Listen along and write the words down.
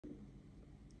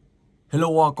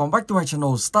Hello, come back to my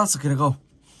channel, Start Skin Go.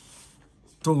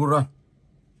 Go run.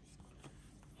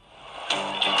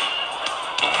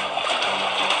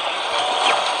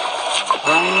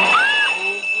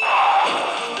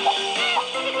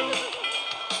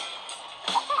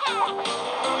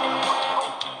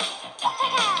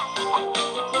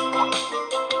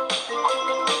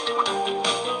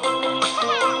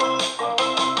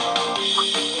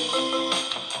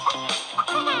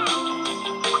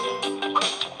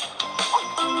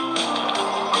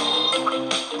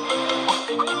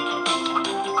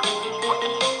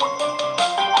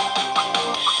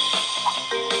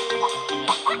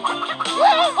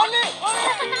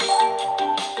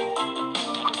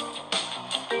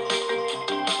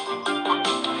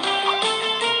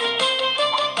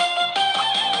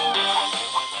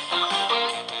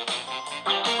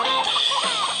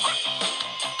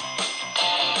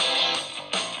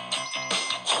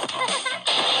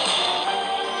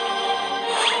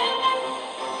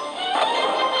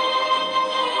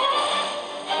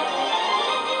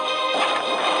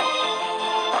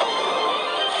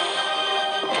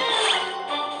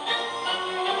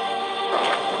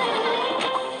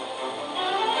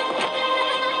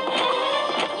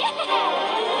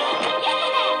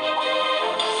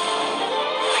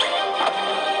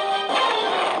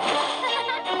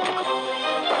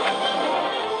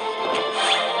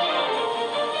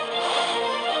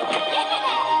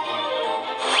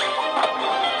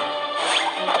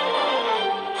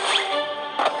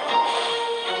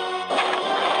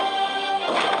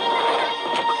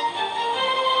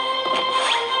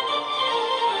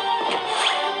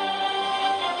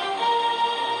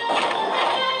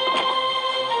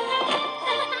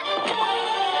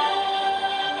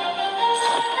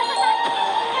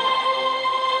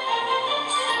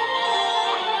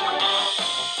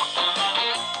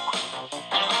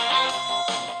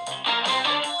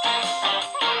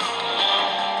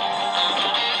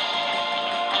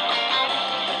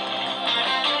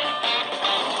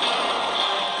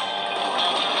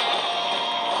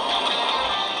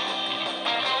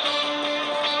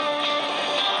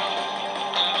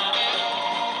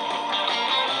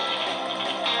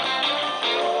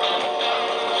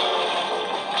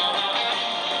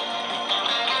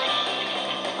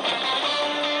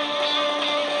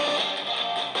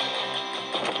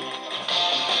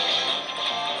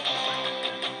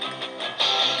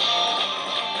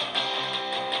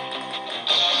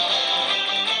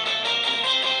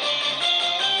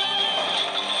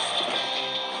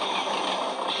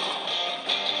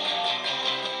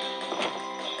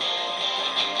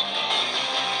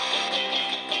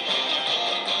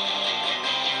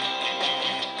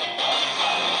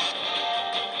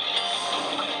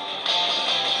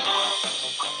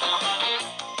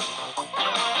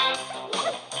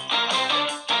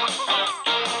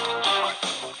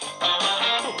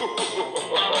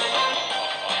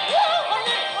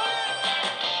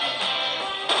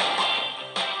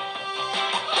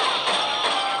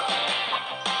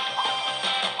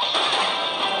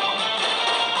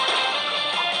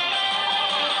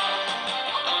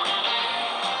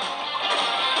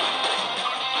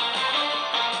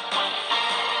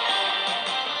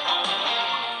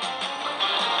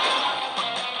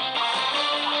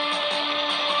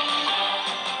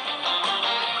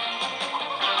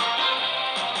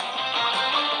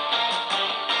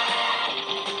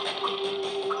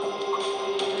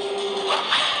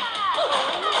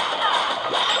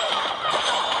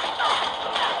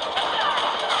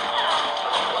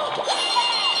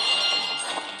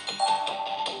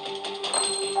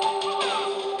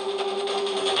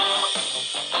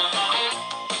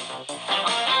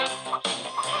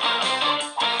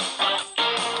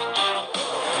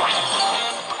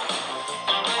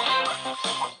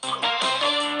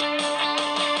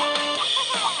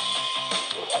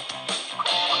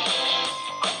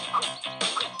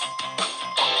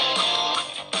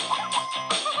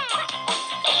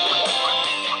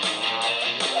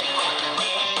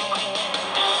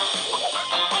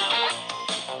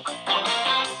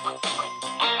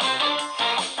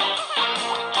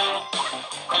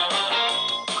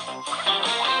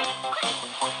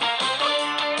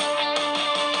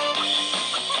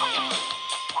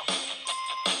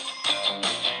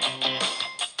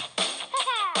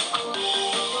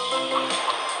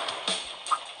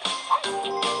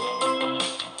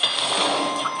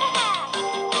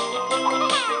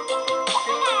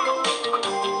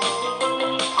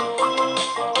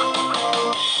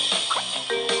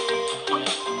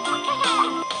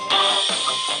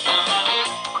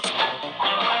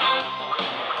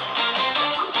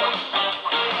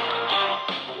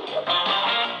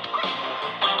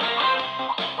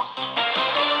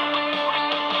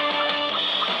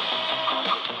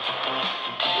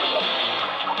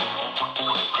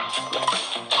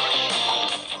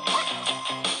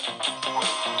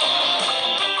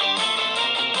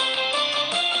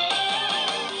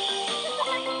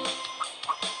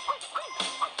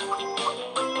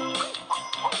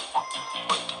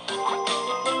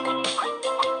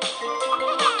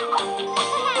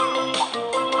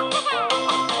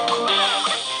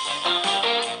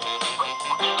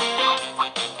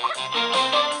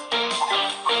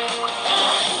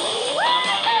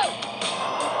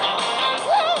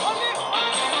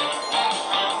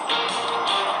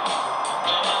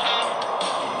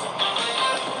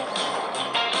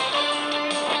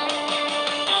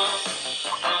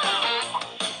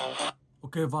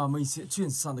 Ok và mình sẽ chuyển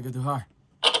sang cái thứ hai.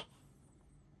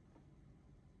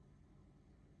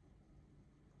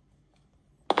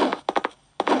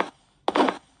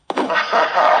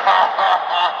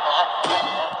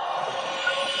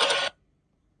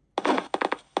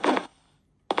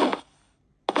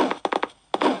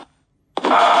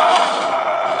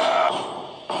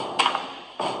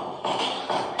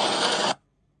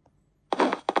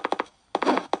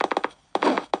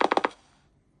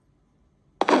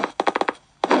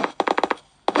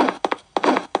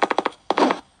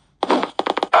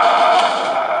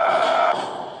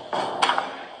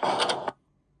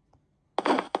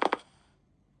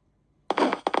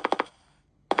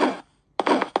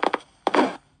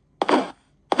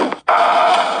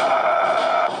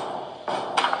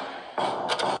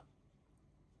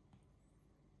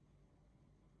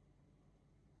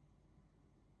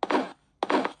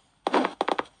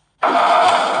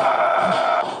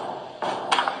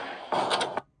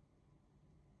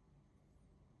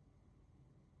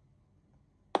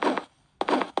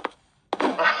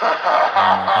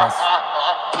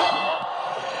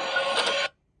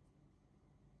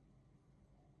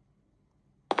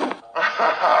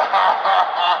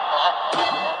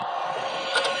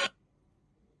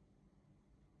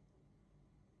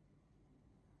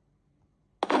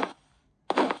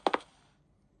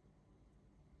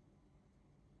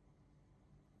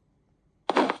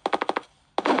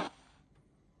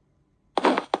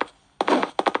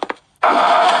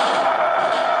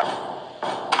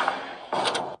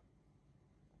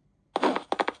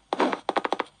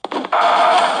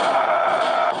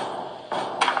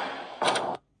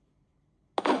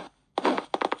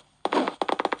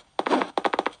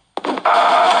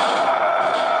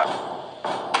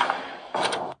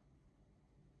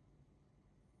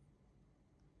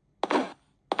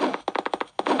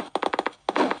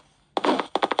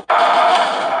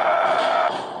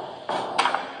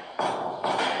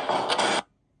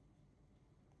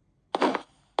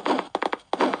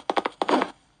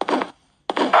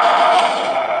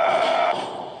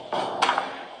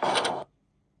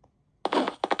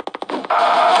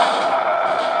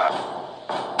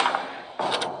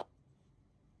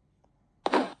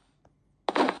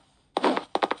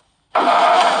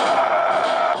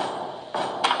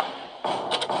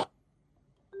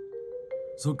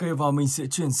 Ok và mình sẽ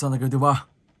chuyển sang cái thứ ba.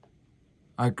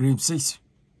 Ice cream 6.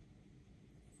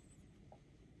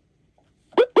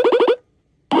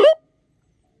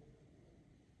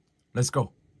 Let's go.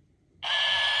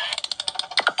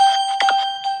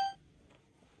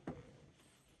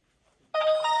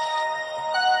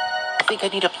 I think I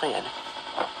need a plan.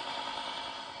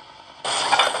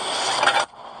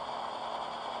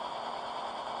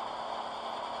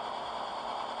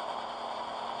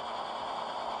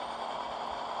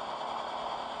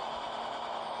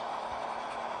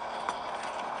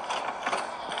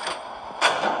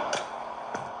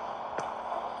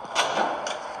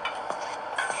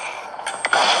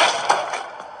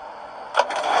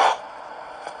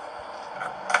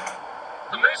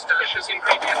 The most delicious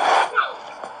ingredient in the world.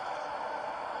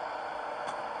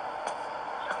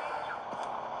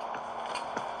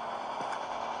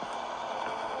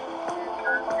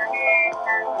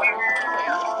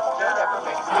 Whatever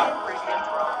makes the ingredient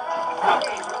wrong.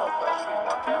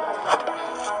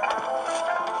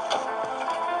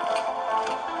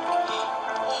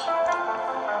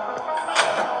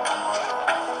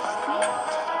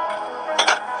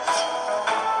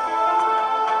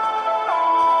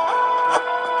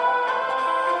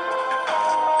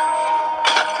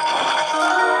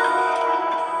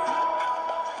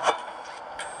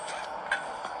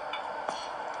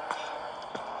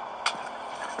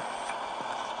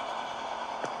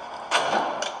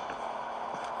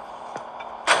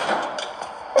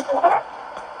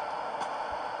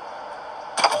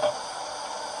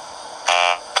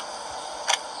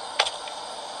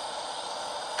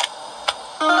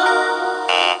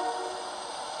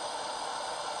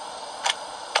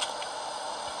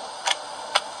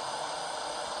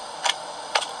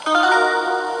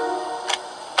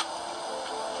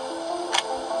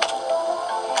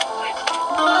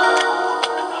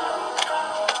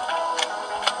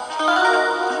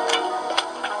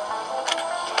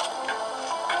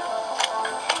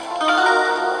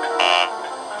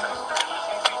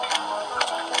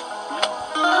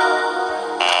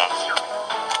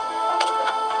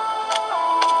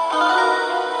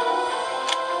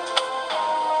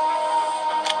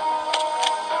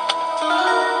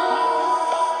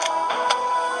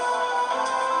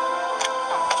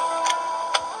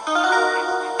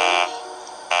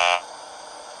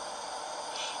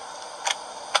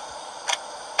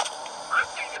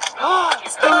 Oh,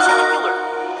 spectacular!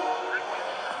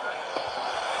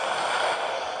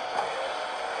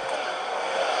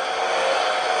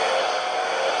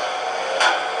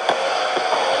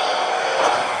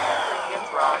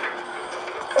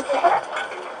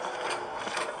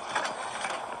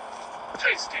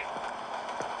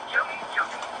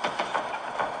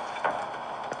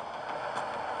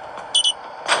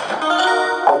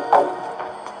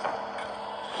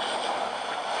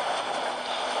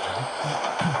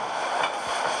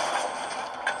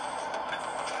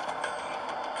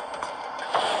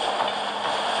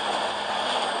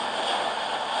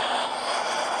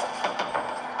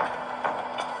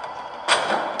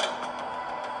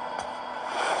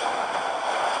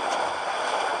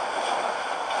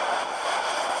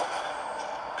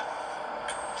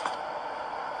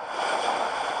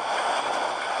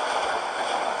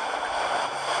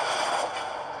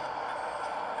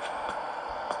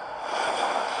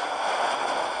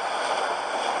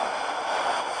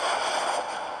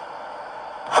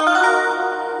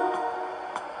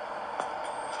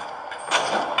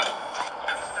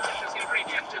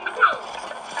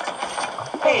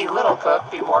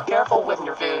 more careful with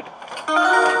your food.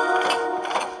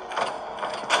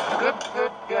 Good,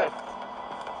 good, good.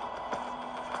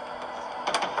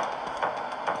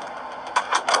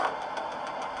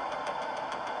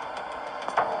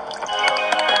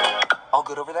 All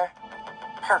good over there?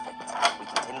 Perfect. We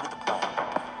continue with the plan.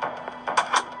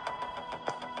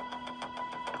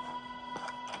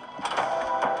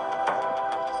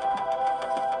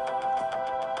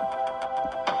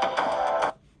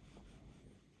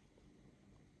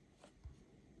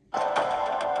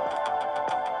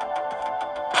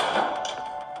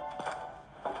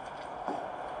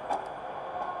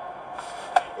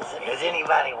 Is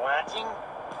anybody watching?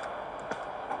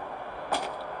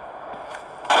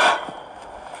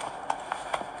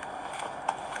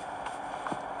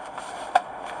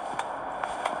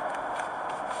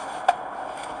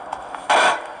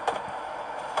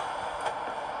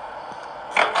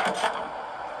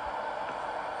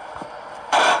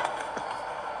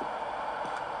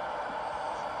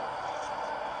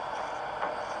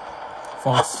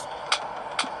 False.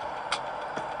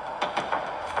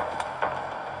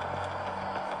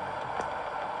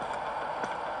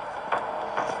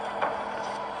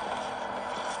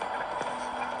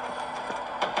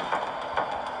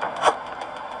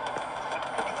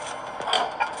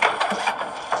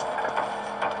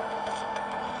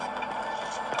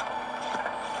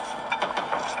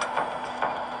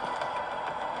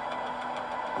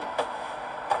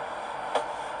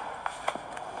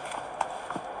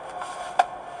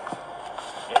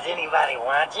 Is anybody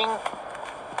watching?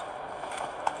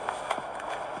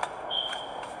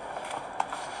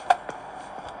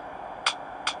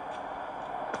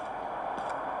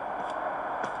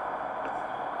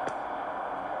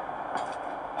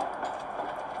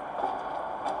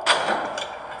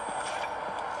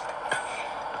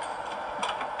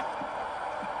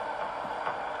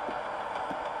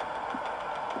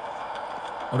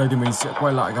 Ở đây thì mình sẽ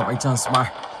quay lại gặp anh chàng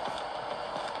Smile.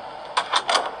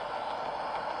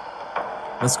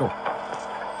 Let's go.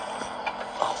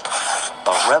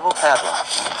 A rebel padlock.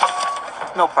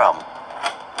 No problem.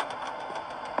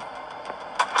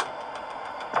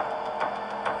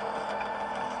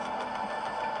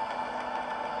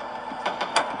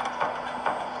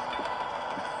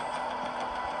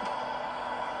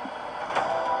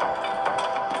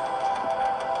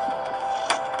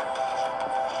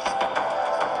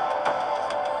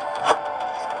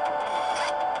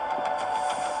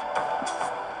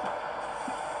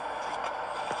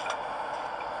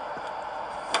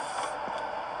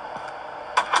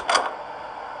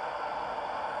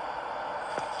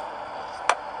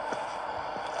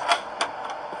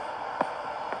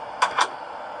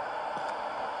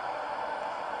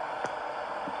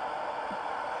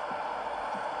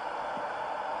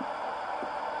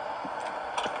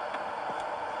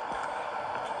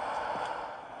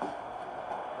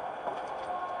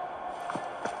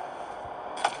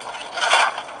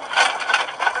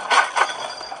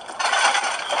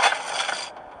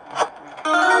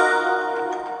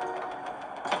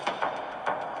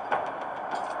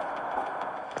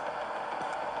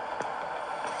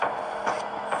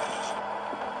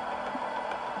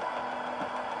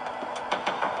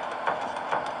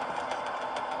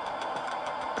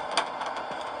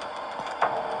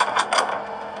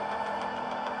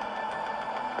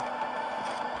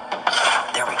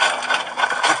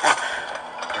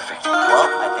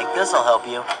 This'll help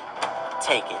you.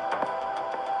 Take it.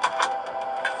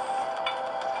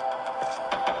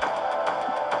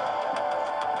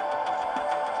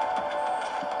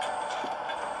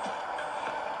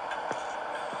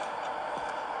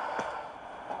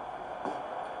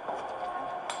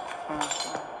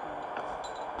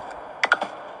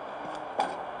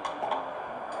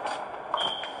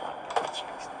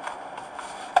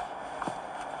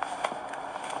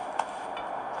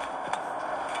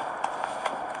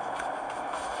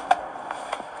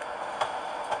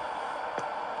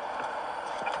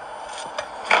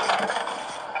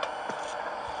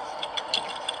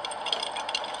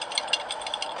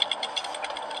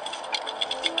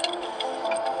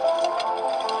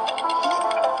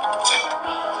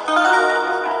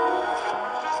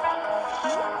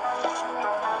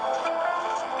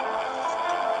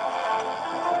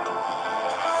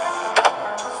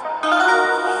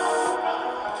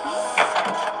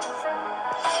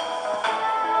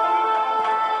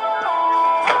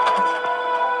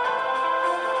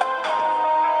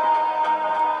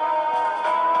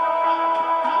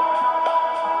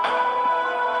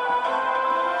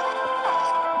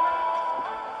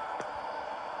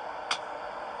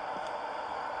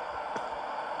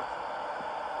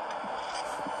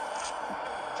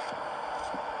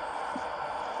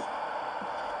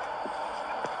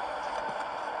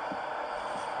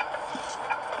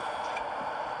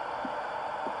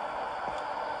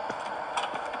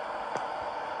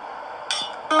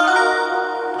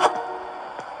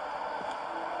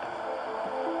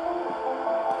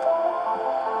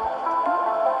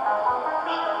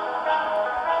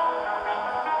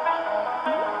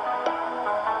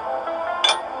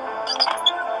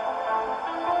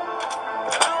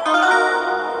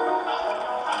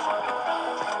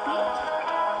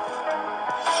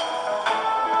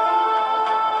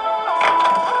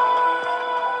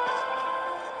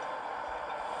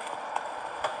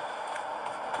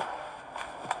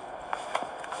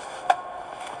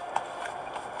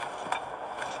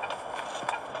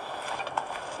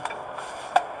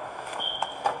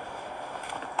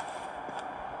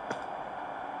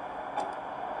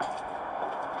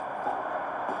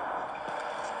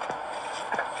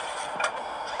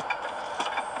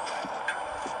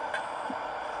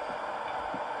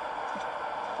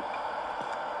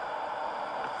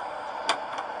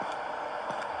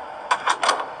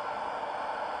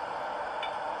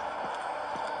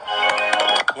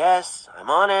 Yes, I'm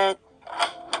on it.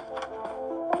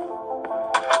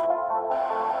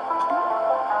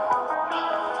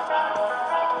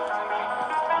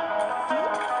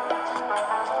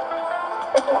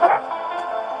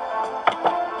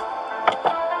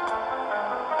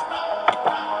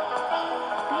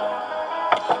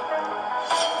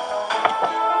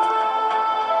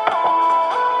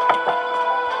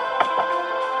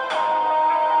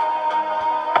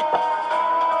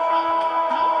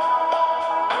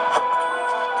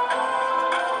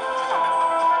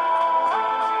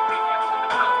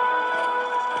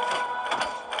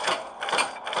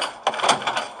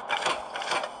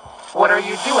 What are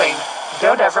you doing?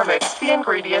 Don't ever mix the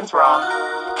ingredients wrong.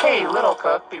 Hey, little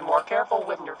cook, be more careful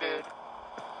with your food.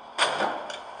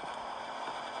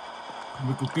 Không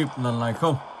biết có kịp lần này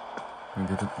không? Mình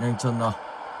phải thật nhanh chân nào.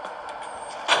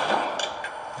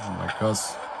 Oh my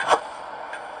gosh.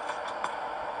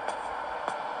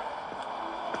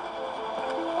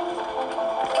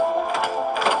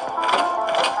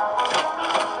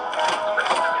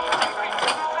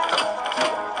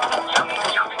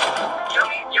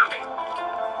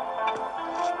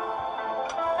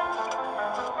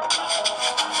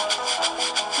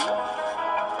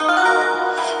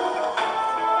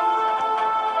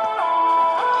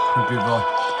 Không kịp rồi.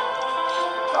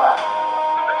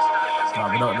 Và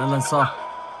phải đợi đến lần sau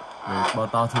để bảo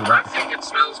tao thử lại.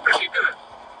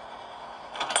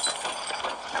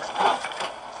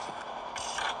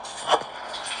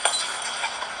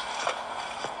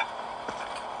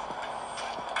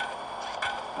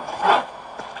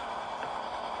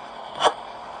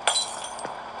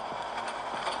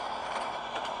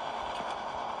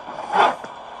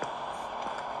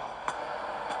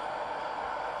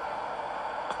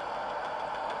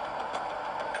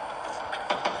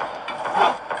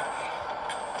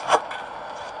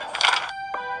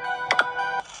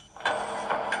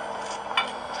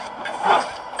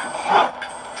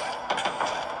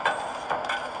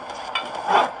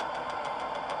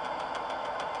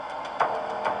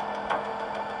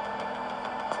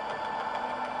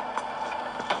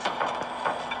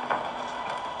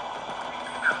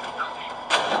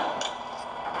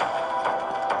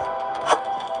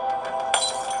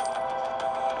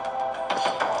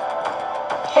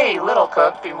 Hey, little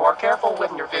cook, be more careful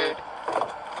with your food.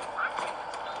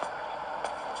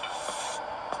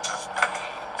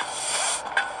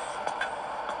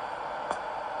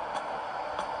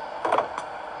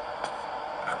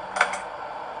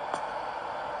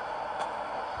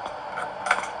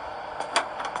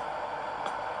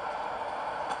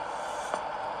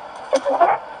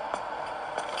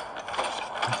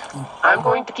 I'm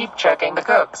going to keep checking the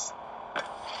cooks.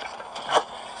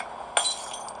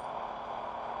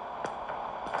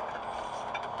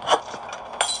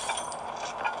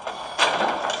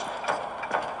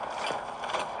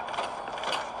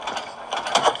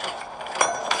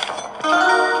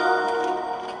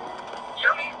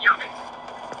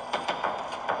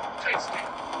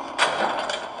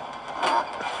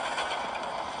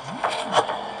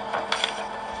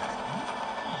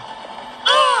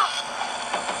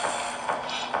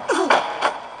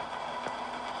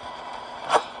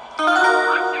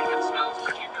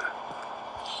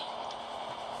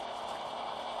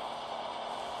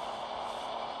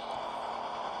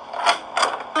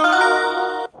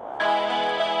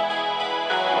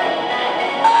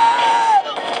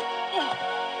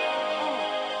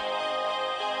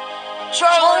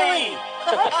 Charlie!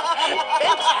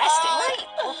 Fantastic! Great!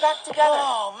 We're back together.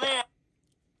 Oh, man.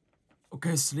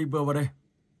 Ok, Sleeper vào đây.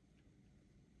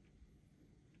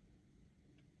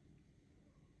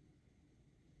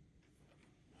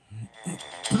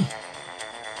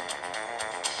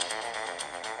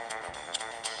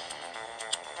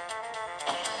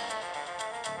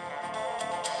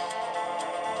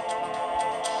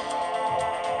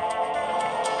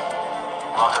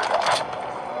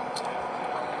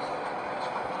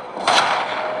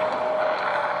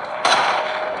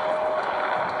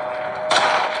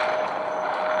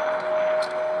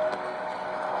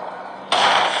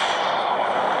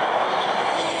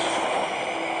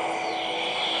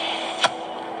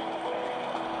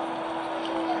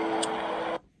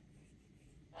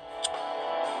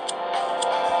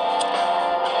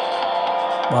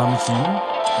 ba mươi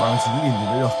chín nghìn thì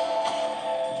mới được.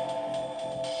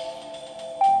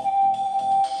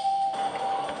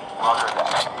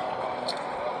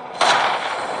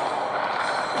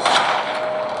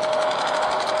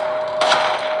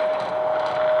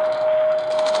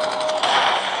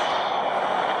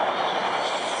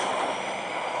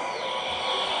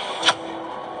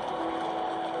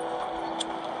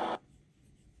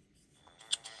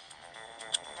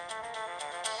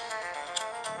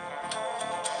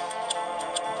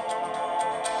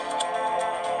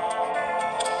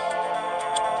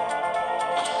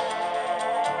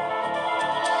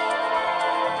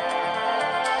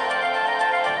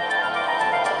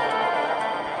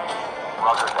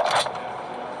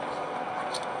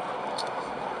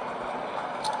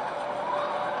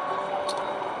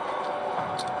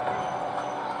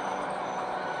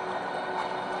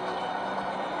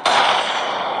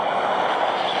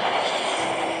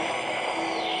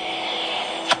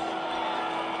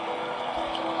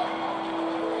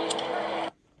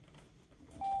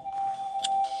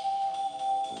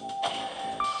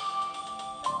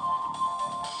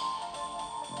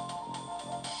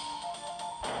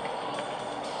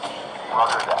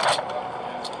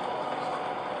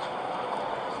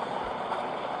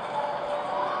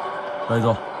 Đây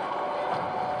rồi.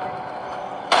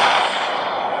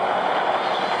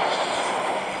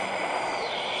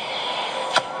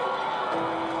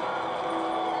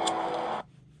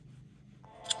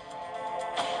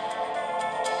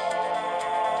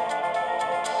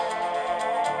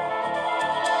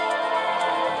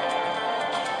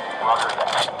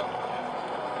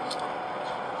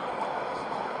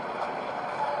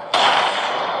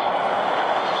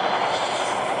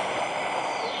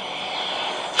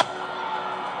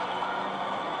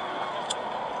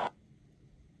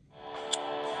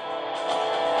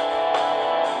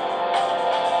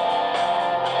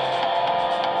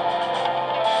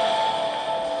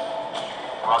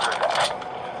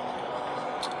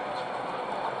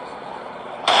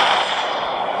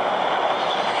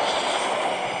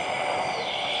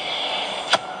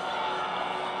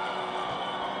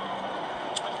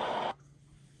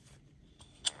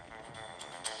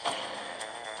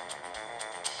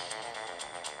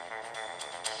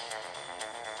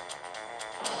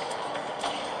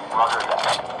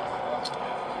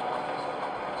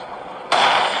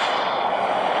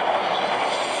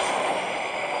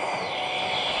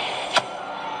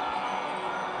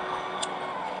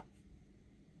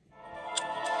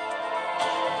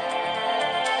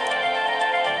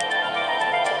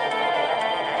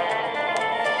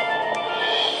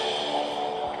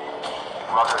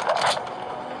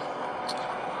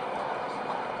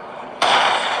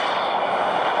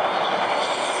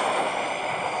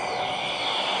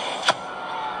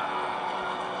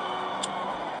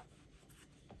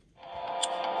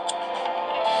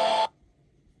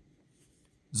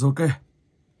 Rồi ok,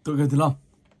 tựa game thứ 5.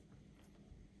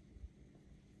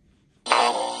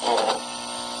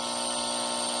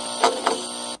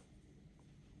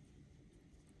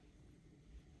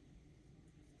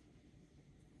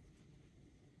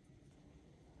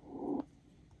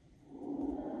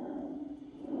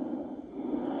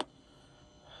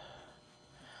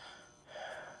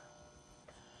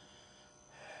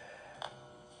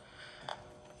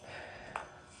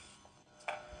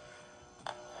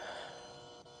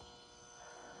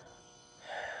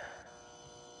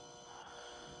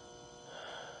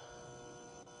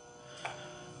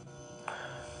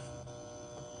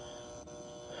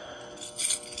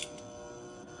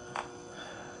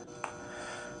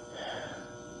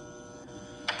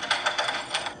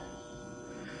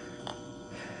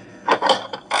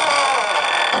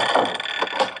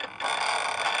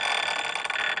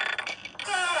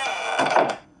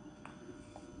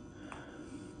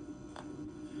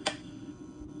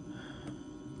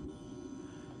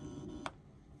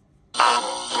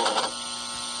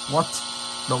 What?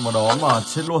 Động vào đó mà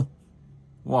chết luôn.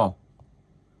 Wow.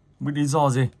 Không biết lý do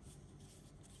gì.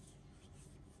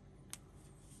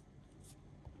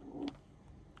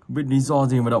 Không biết lý do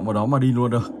gì mà động vào đó mà đi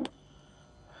luôn được.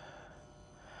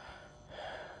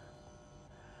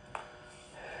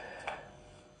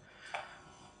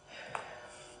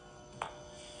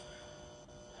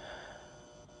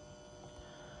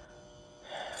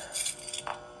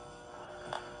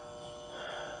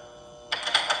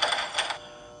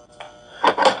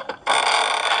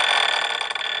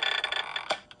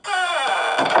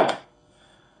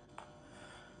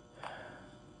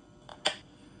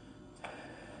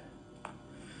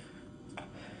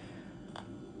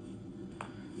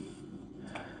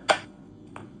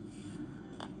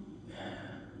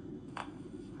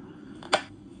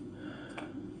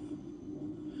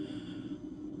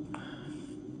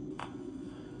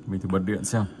 Mình thử bật điện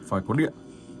xem, phải có điện.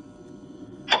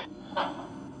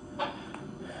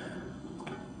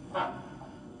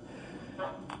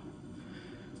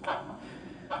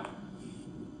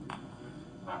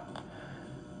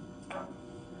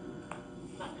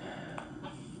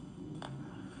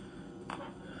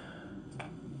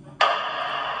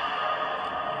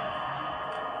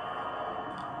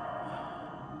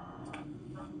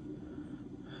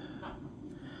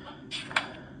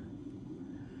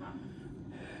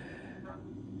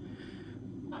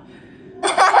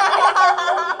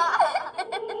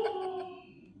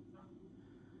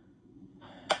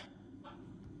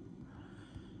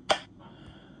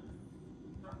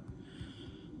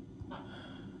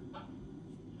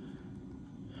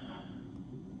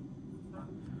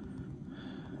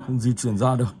 Không di chuyển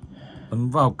ra được. Ấn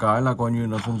vào cái là coi như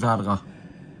là không ra được à.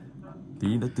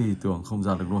 Tí đã tì tưởng không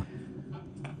ra được luôn.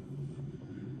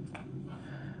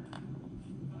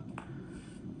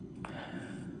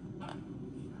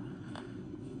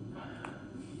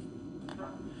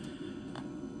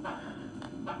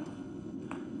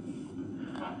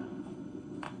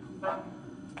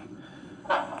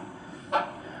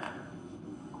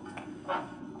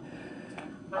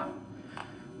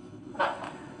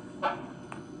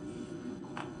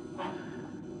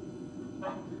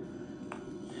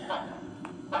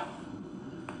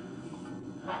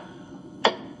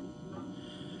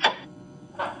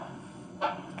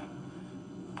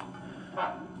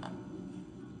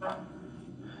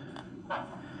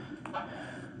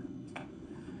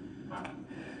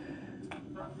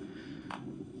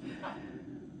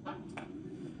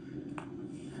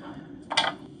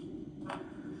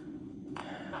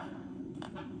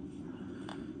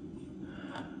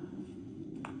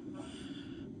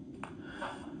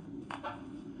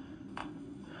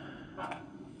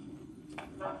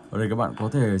 Ở đây các bạn có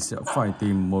thể sẽ phải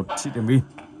tìm một chiếc đèn pin.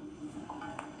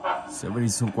 Sẽ phải đi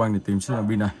xung quanh để tìm chiếc đèn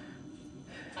pin này.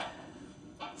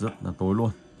 Rất là tối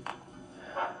luôn.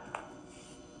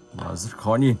 Và rất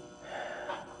khó nhìn.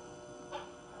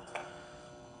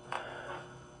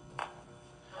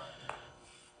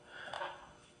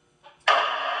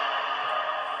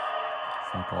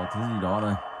 Phải có thứ gì đó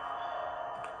đây.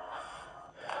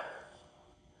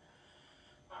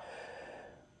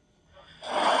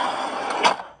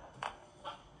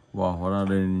 Wow, hóa ra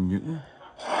đây là những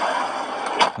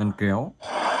ngăn kéo.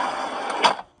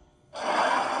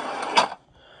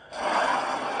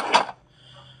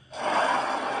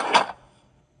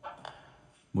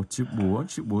 Một chiếc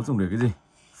búa dùng để cái gì?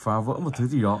 Phá vỡ một thứ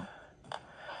gì đó.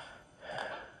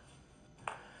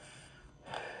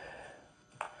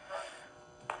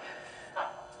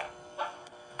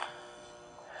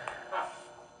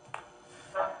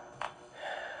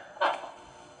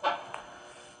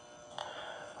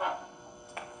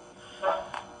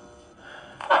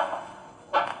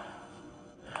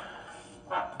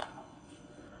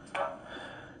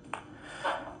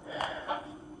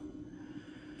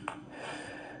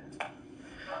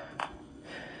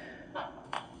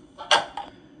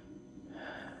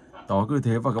 Đó, cứ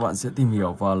thế và các bạn sẽ tìm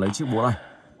hiểu và lấy chiếc búa này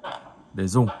để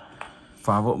dùng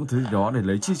phá vỡ một thứ gì đó để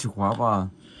lấy chiếc chìa khóa và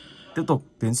tiếp tục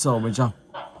tiến sâu bên trong.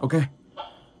 Ok.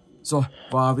 Rồi,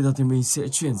 và bây giờ thì mình sẽ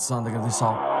chuyển sang cái thứ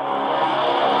sau.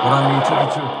 What I need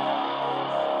to do.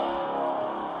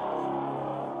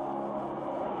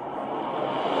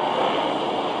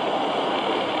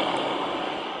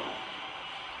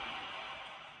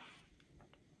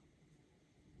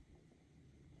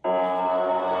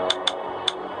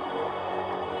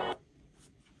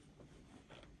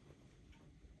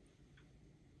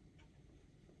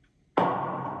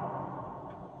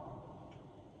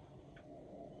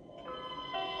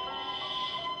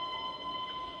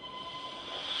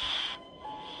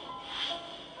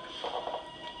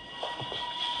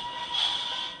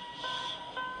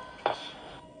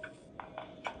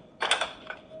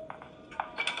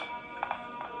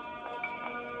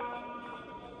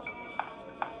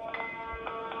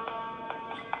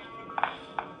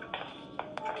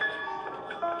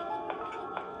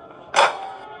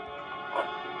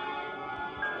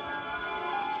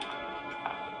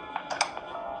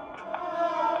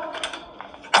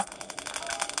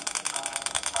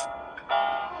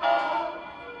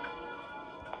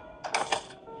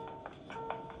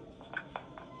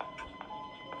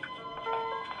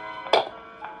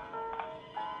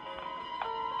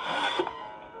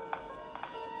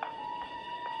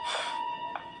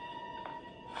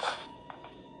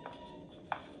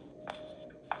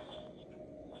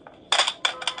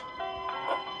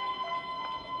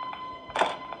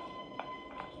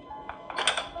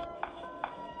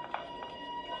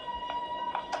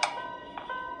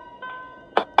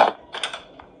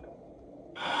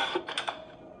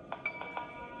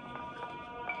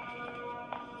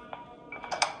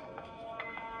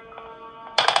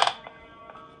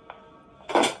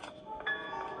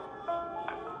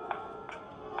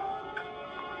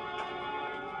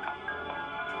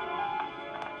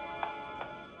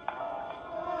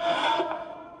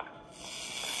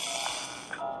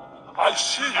 I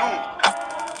see you.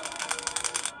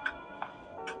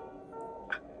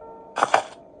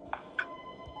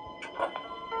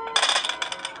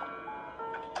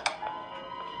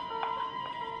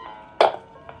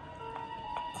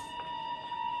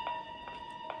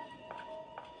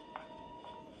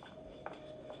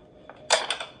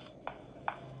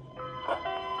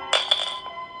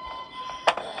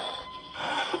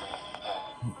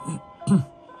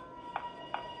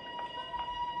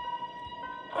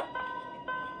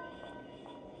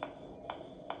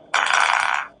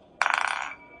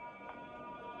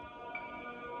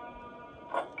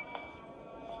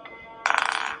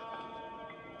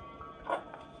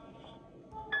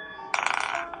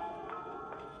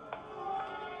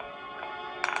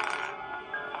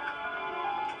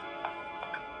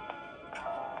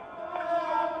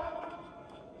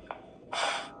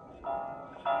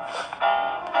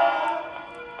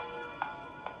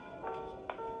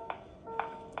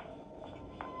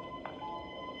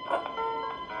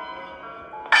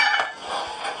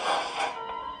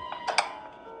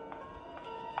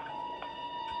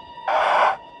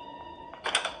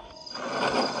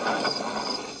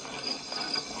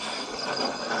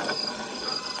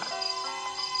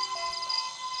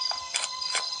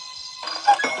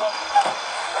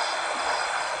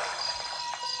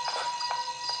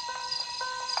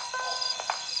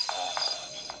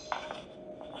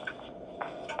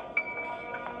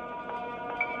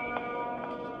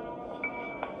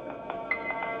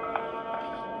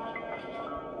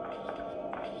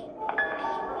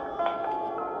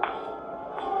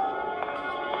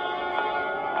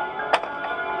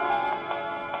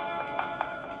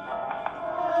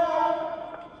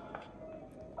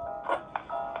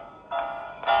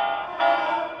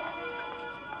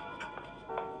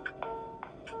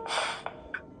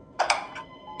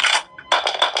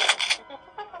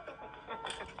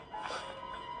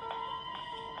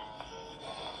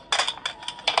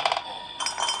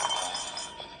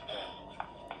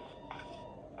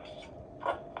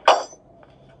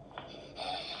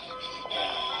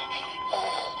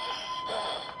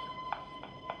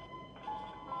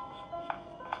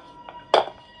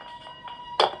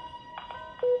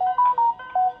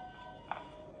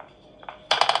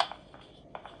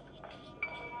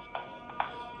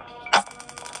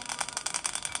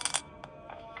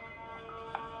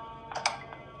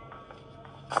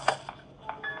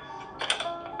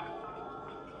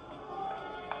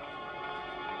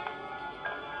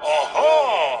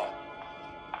 Aha!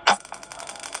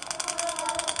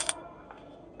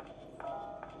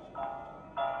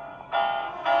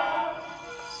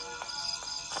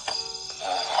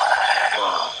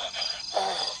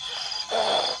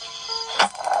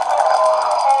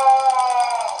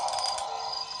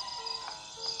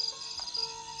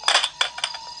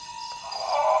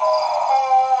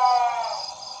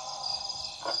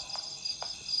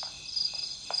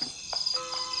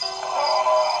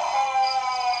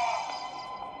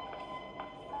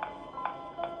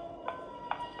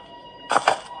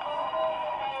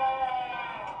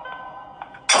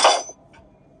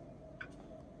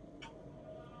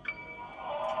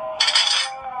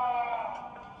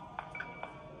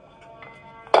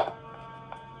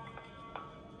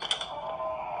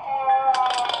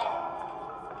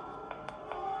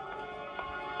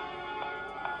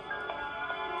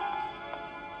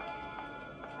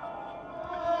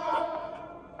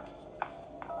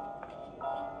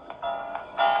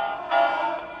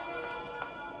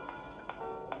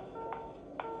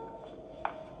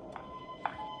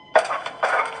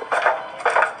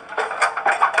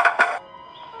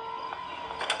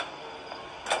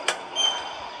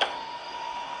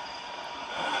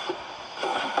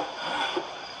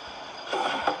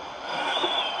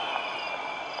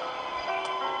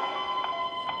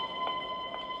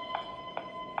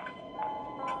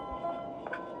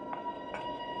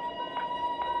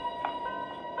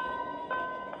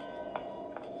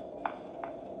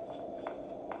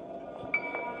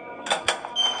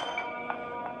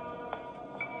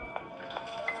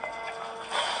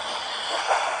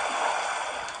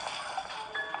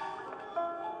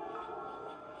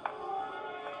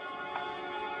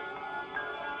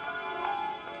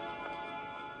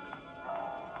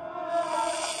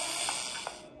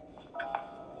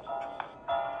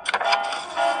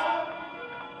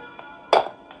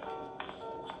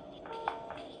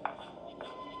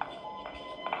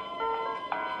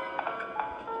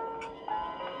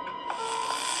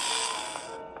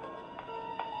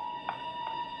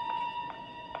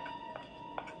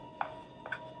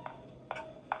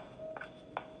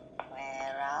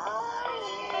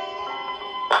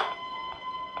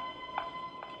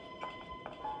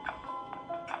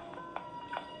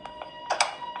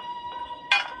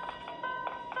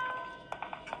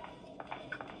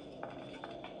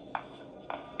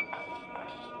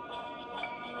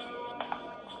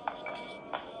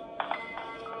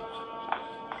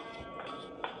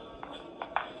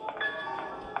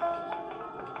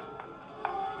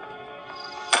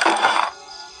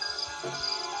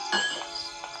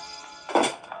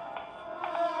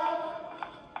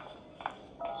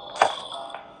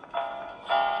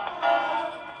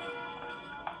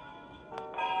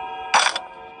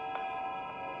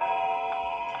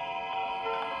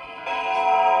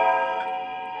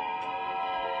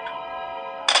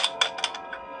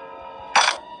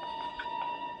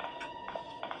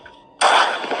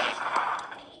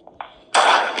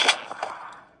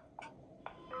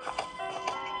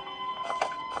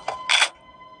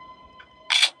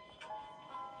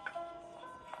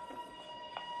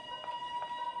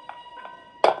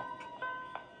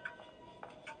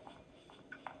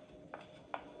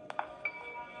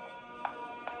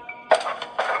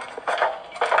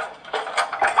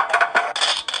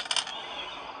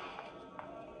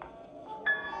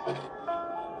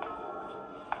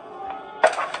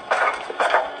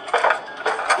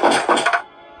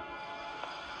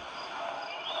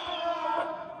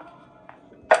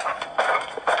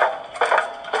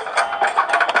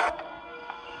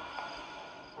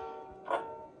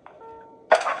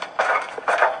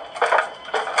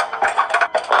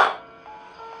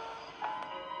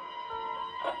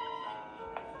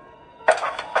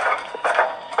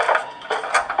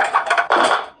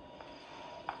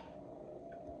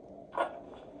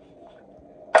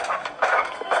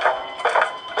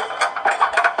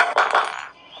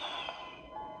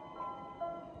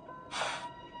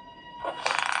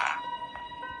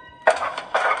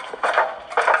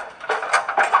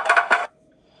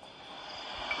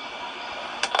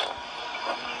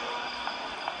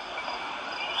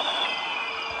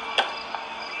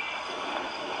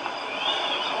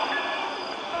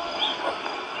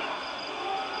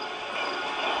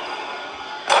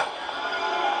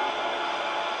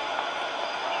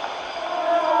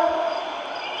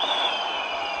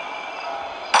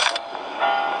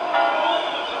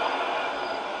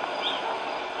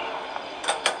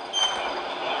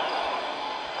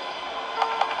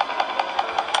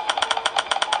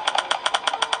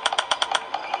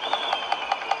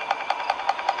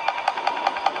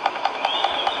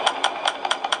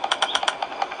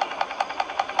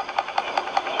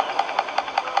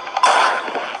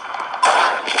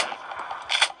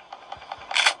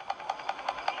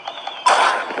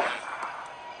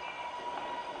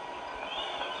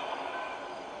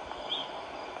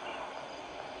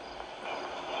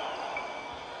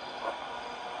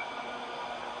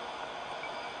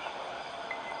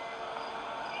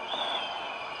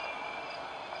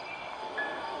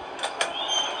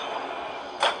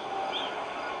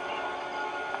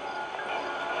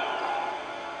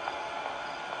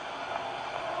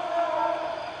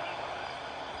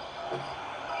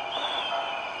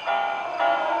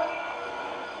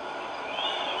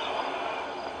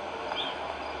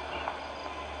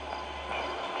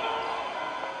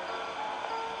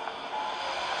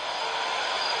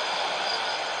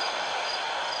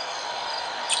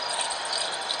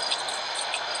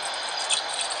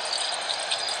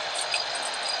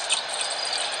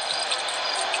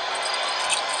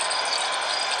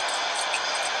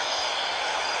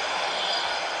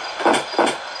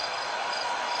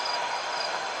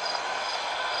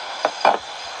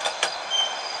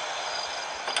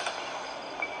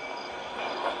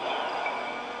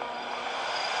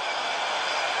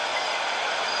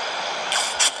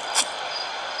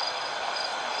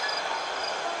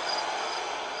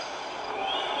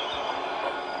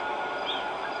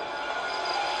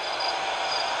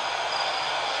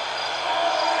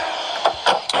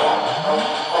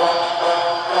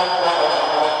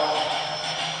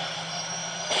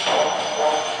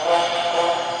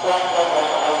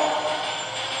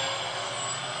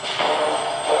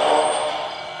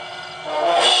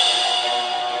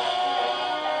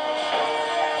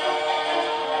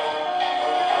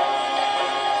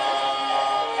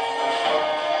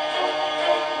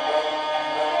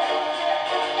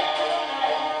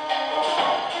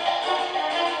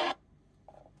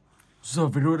 Giờ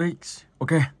về Rubik.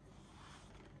 Ok.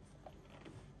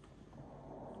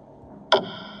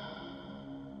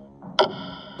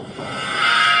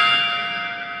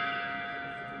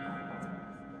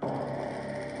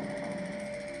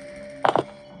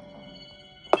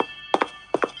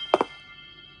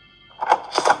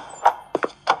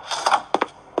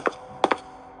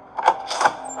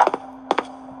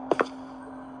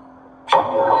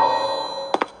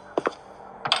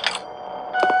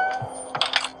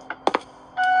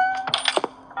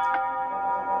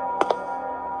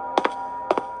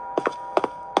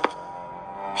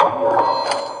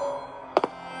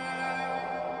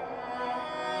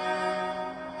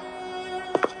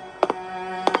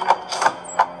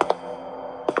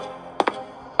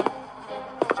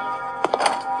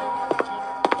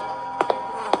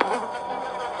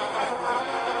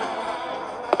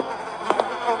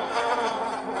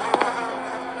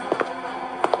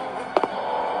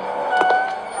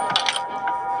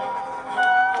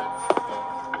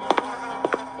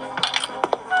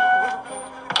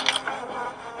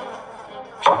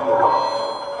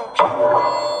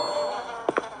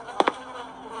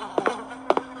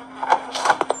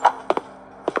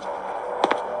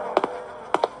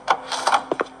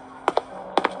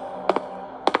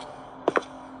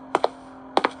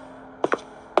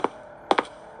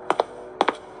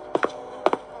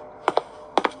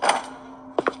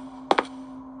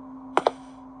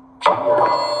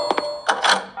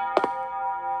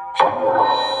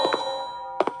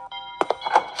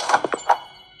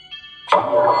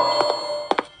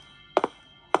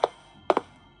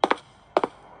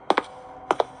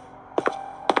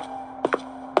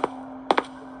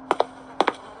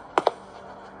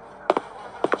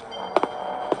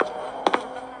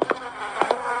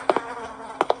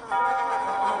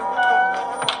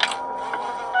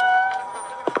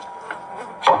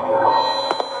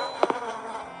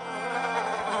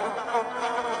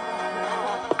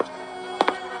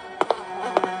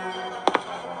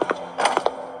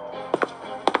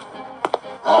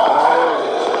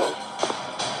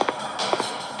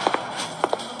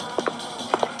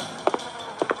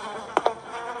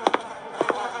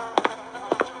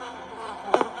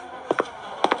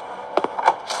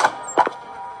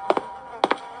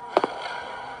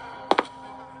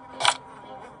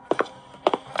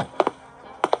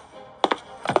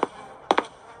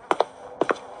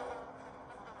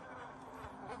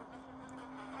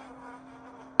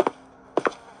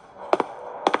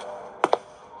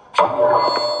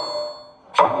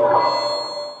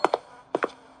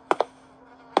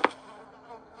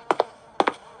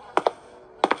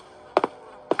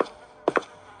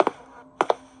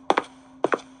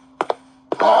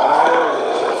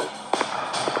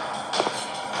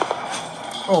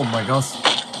 Oh my gosh.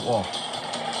 Wow.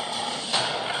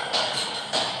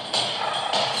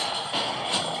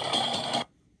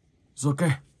 Rồi ok,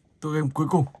 tựa game cuối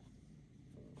cùng.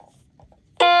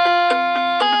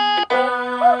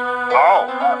 Oh,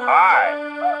 hi.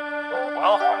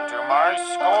 Welcome to my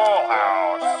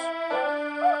schoolhouse.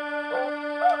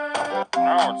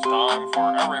 Now it's time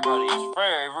for everybody's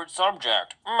favorite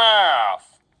subject, math.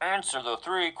 Answer the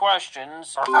 3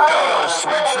 questions.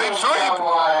 Sweep, sweep,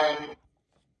 sweep.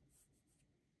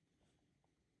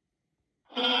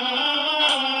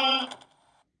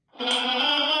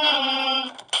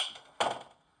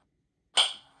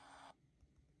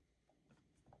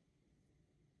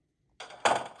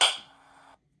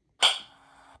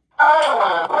 I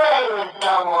want to play with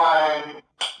someone.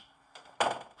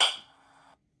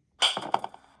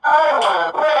 I want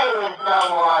to play with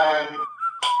someone.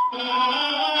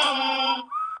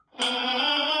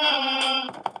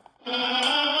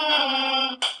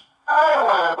 I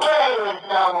want to play with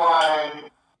someone.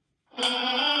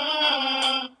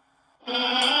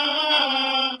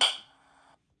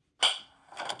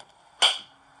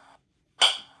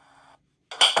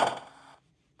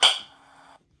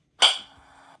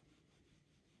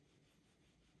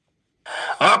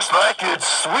 Looks like it's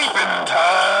sweeping time.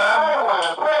 I want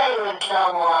to play with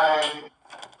someone.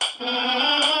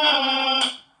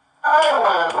 I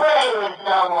want to play with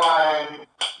someone.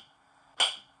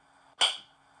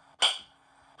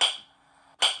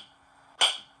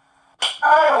 I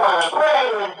want to play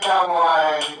with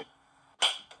someone.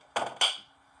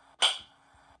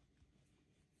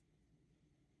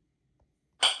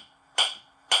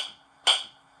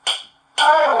 I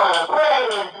want to play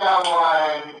with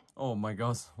someone. Oh my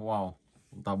gosh, wow.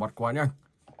 Tao bắt quá nhanh.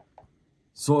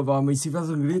 Rồi và mình xin phép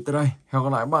dừng clip tại đây. Hẹn gặp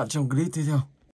lại các bạn trong clip tiếp theo.